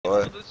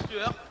ouais. de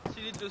sueur,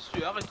 6 litres de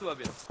sueur et tout va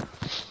bien.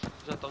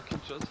 J'attends qu'une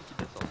chose, c'est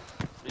qu'ils descendent.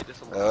 Mais ils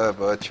descendent. Ouais,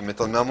 bah ouais, tu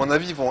m'étonnes. Mais à mon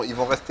avis, ils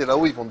vont rester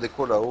là-haut, ils vont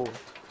déco là-haut.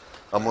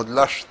 En mode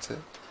lâche, tu sais.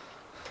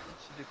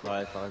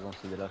 Ouais, t'as raison,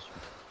 c'est des lâches.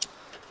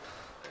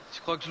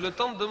 Tu crois que je le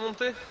tente de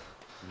monter?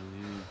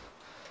 Oui.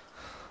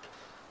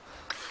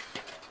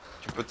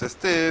 Tu peux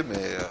tester,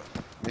 mais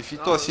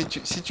méfie-toi. Si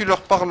tu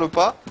leur parles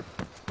pas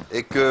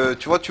et que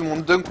tu vois, tu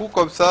montes d'un coup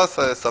comme ça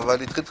va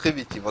aller très très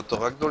vite. Il va te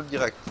ragdoll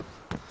direct.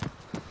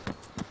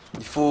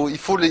 Il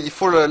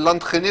faut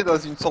l'entraîner dans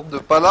une sorte de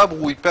palabre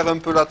où il perd un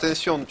peu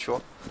l'attention, tu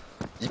vois.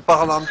 Ils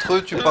parlent entre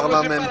eux, tu parles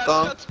en même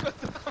temps.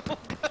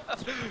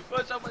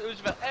 Ouais, Non,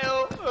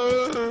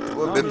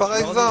 mais mais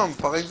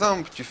par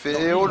exemple, tu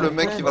fais EO, le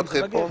mec il va te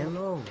répondre.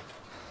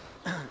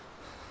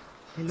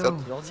 Hello.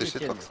 C'est chez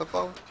toi que ça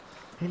parle.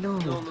 Hello.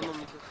 Non,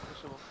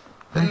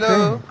 mais My Hello.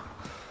 friend.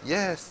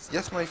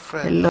 Yes, my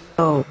friend.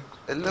 Hello.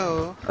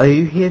 Hello. Are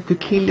you here to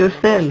kill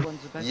yourself?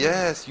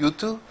 Yes, you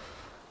too.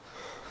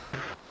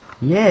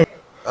 Yes.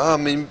 Ah,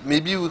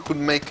 maybe we could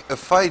make a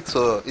fight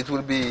so it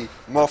will be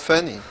more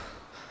funny.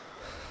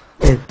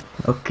 Yes.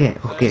 Okay.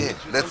 Okay,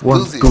 let's do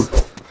One, this. two.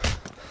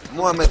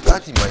 Mohamed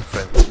Ali, my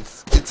friend.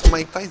 It's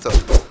my Tyson.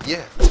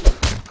 Yeah.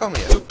 Come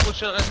here. Le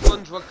prochain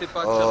respawn, je vois que t'es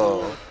pas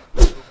Oh.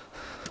 clairement.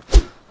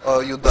 Oh,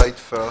 you died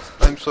first.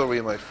 I'm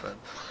sorry, my friend.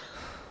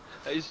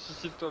 Allez,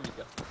 suicide-toi,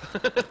 Mika.